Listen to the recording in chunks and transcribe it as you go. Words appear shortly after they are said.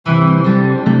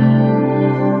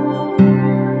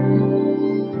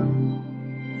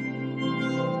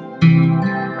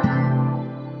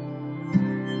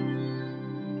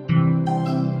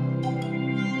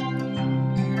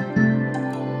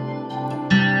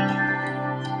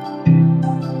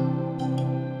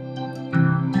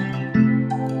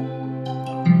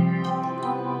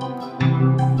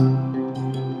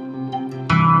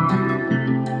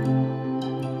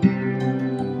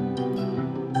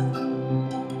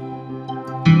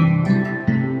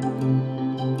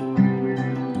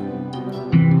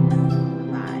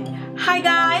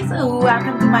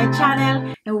welcome to my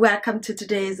channel and welcome to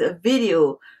today's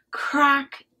video.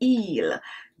 Crack eel,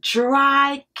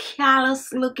 dry,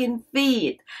 callous looking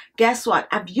feet. Guess what?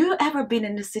 Have you ever been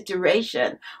in a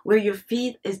situation where your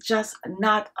feet is just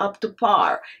not up to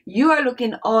par? You are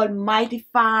looking almighty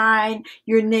fine,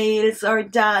 your nails are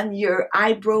done, your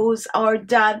eyebrows are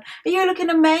done, and you're looking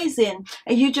amazing,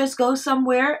 and you just go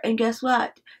somewhere and guess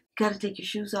what? You gotta take your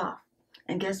shoes off.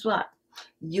 And guess what?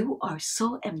 You are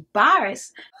so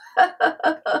embarrassed.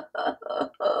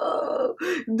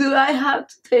 Do I have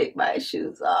to take my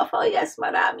shoes off? Oh yes,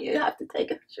 madam, you have to take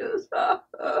your shoes off.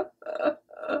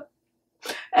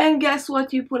 And guess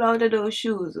what you pull out of those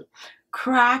shoes?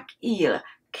 Crack eel,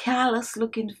 callous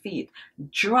looking feet,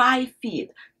 dry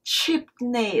feet, chipped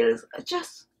nails,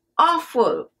 just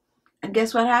awful. And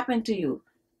guess what happened to you?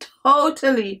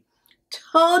 Totally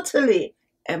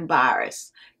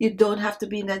embarrassed. You don't have to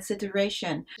be in that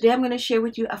situation. Today I'm going to share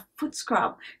with you a foot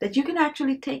scrub that you can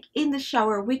actually take in the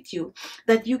shower with you,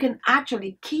 that you can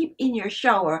actually keep in your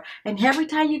shower, and every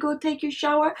time you go take your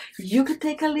shower you could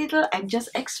take a little and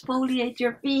just exfoliate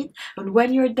your feet, and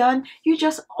when you're done you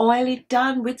just oil it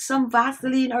down with some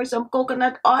Vaseline or some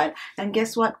coconut oil, and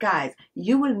guess what guys,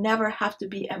 you will never have to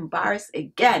be embarrassed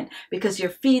again, because your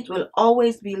feet will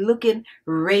always be looking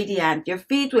radiant, your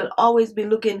feet will always be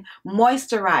looking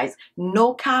moisturized,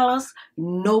 no callus,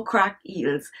 no cracked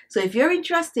eels. So if you're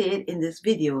interested in this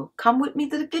video, come with me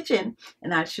to the kitchen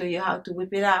and I'll show you how to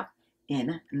whip it up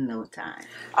in no time.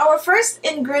 Our first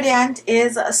ingredient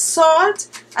is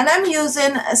salt, and I'm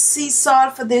using sea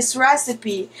salt for this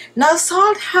recipe. Now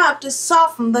salt helps to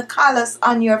soften the callus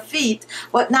on your feet,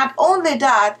 but not only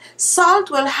that,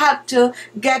 salt will help to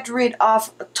get rid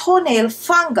of toenail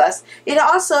fungus. It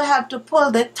also helps to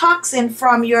pull the toxin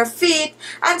from your feet,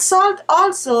 and salt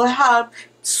also helps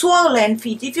swollen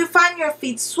feet. If you find your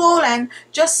feet swollen,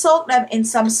 just soak them in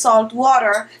some salt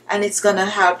water and it's going to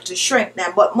help to shrink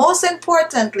them. But most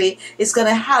importantly, it's going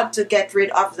to help to get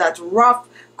rid of that rough,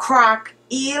 cracked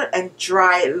eel and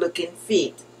dry looking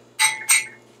feet.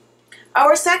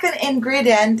 Our second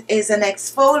ingredient is an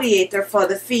exfoliator for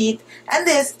the feet, and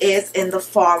this is in the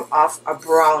form of a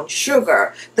brown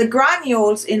sugar. The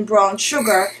granules in brown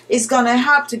sugar is going to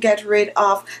help to get rid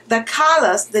of the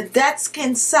callus, the dead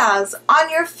skin cells on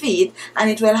your feet, and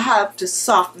it will help to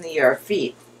soften your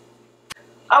feet.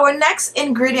 Our next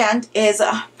ingredient is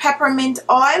peppermint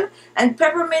oil, and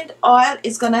peppermint oil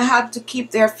is going to help to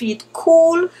keep their feet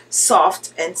cool,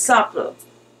 soft, and supple.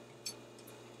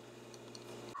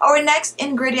 Our next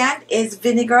ingredient is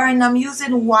vinegar, and I'm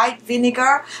using white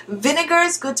vinegar. Vinegar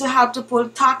is good to help to pull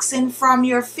toxin from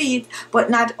your feet, but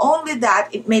not only that,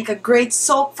 it makes a great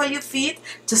soap for your feet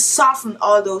to soften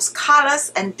all those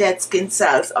callus and dead skin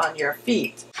cells on your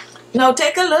feet. Now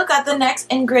take a look at the next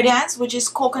ingredients, which is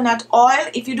coconut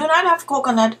oil. If you do not have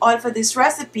coconut oil for this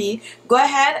recipe, go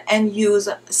ahead and use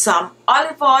some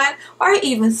olive oil or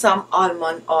even some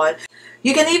almond oil.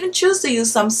 You can even choose to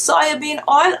use some soybean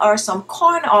oil or some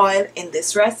corn oil in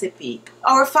this recipe.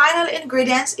 Our final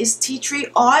ingredients is tea tree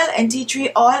oil, and tea tree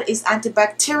oil is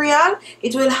antibacterial.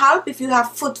 It will help if you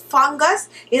have foot fungus.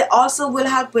 It also will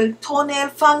help with toenail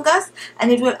fungus,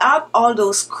 and it will help all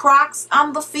those cracks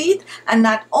on the feet. And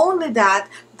not only that,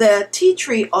 the tea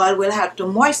tree oil will help to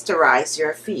moisturize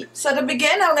your feet. So to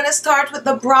begin, I'm going to start with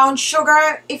the brown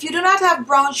sugar. If you do not have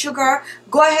brown sugar,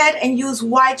 go ahead and use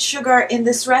white sugar in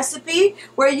this recipe.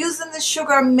 We're using the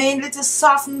sugar mainly to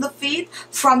soften the feet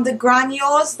from the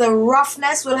granules. The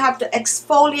roughness will help to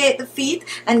exfoliate the feet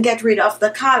and get rid of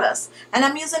the callus. And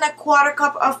I'm using a 1/4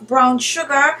 cup of brown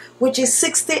sugar, which is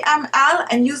 60 ml,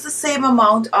 and use the same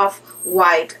amount of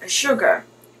white sugar.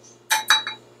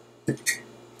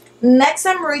 Next,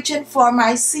 I'm reaching for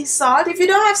my sea salt. If you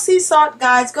don't have sea salt,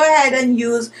 guys, go ahead and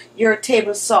use your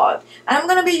table salt. And I'm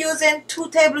going to be using 2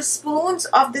 tablespoons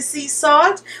of the sea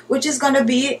salt, which is going to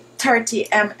be 30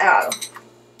 ml.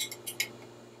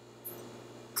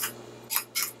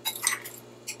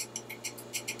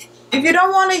 If you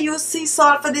don't want to use sea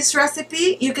salt for this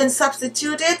recipe, you can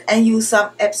substitute it and use some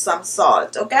Epsom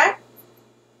salt, okay?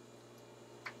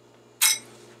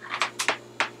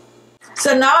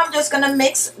 So now I'm just going to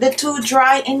mix the 2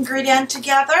 dry ingredients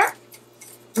together,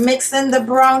 mixing the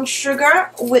brown sugar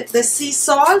with the sea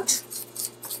salt.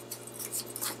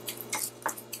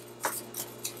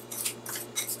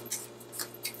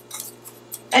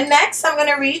 And next I'm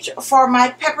going to reach for my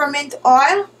peppermint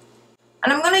oil,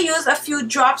 and I'm going to use a few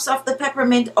drops of the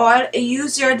peppermint oil.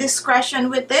 Use your discretion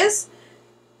with this.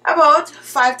 About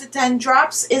 5 to 10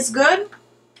 drops is good.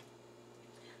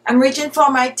 I'm reaching for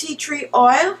my tea tree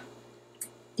oil.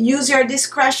 Use your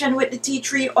discretion with the tea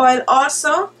tree oil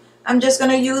also. I'm just going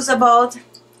to use about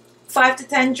 5 to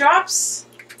 10 drops.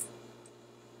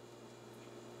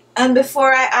 And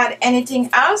before I add anything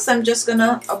else, I'm just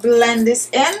gonna blend this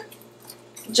in.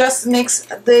 Just mix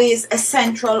these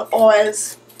essential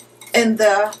oils in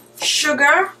the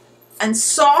sugar and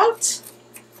salt.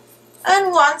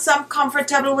 And once I'm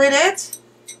comfortable with it,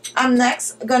 I'm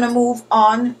next gonna move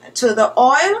on to the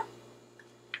oil.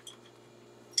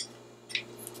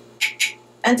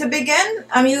 And to begin,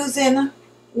 I'm using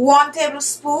 1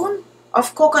 tablespoon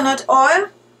of coconut oil,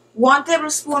 1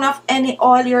 tablespoon of any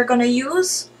oil you're gonna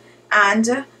use,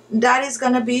 and that is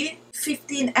gonna be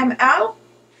 15 ml.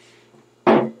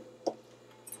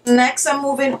 Next, I'm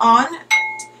moving on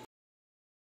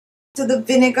to the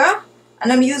vinegar,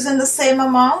 and I'm using the same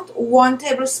amount, 1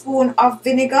 tablespoon of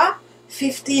vinegar,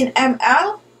 15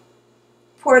 ml.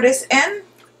 Pour this in.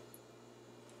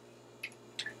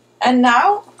 And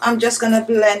now I'm just gonna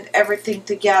blend everything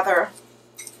together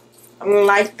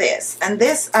like this. And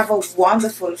this have a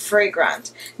wonderful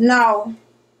fragrance. Now,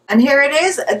 and here it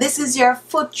is. This is your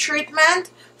foot treatment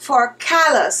for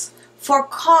callus, for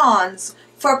corns,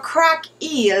 for cracked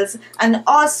heels, and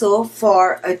also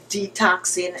for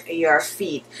detoxing your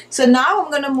feet. So now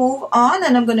I'm going to move on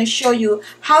and I'm going to show you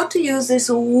how to use this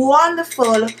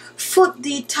wonderful foot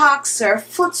detoxer,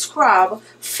 foot scrub,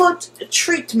 foot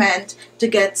treatment to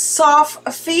get soft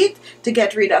feet, to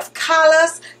get rid of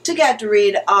callus, to get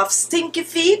rid of stinky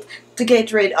feet, to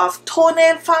get rid of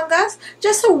toenail fungus.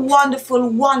 Just a wonderful,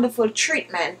 wonderful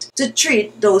treatment to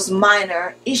treat those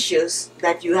minor issues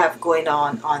that you have going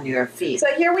on your feet. So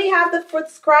here we have the foot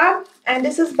scrub, and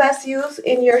this is best used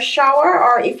in your shower,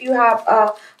 or if you have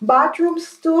a bathroom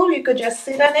stool, you could just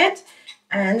sit on it.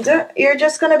 And you're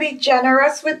just going to be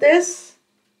generous with this.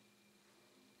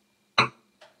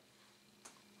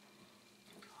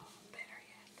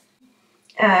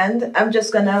 And I'm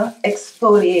just going to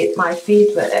exfoliate my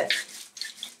feet with it.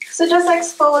 So just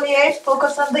exfoliate,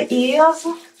 focus on the heels.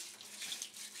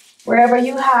 Wherever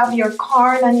you have your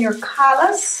corn and your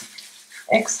callus,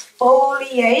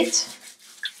 exfoliate.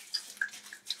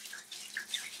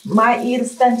 My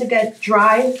heels tend to get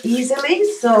dry easily,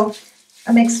 so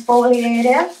I'm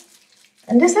exfoliating.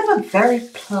 And this has a very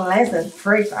pleasant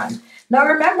fragrance. Now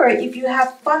remember, if you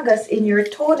have fungus in your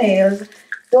toenails,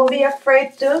 don't be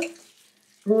afraid to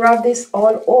rub this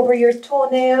all over your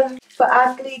toenail. For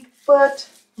athlete foot,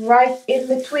 right in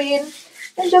between,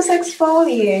 and just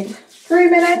exfoliate 3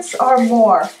 minutes or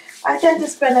more. I tend to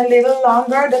spend a little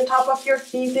longer. The top of your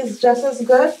feet is just as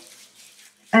good.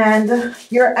 And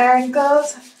your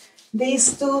ankles,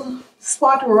 these two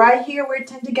spots right here where it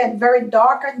tend to get very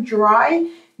dark and dry,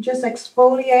 just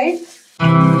exfoliate.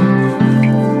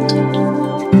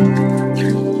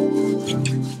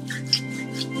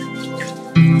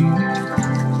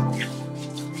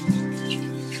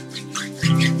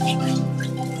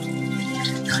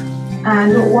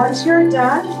 And once you're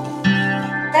done,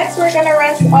 next we're gonna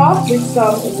rinse off with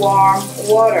some warm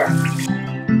water.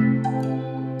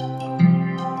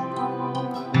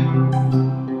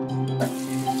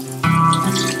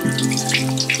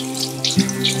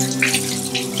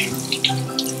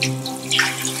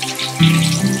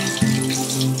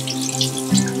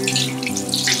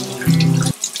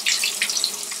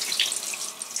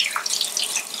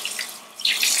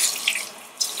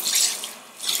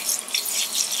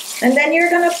 And then you're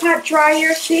gonna pat dry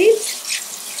your feet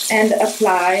and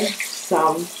apply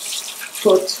some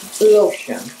foot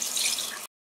lotion.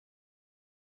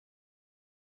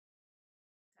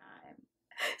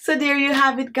 So there you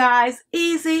have it, guys.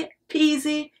 Easy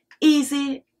peasy,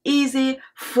 easy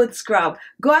foot scrub.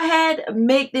 Go ahead,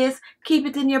 make this, keep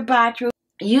it in your bathroom.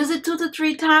 Use it 2 to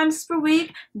 3 times per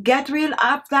week. Get rid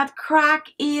of that crack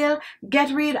heel.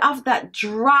 Get rid of that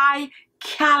dry,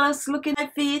 callous looking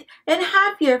feet, and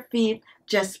have your feet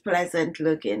just pleasant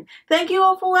looking. Thank you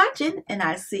all for watching, and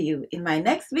I'll see you in my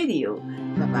next video.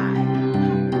 Bye bye.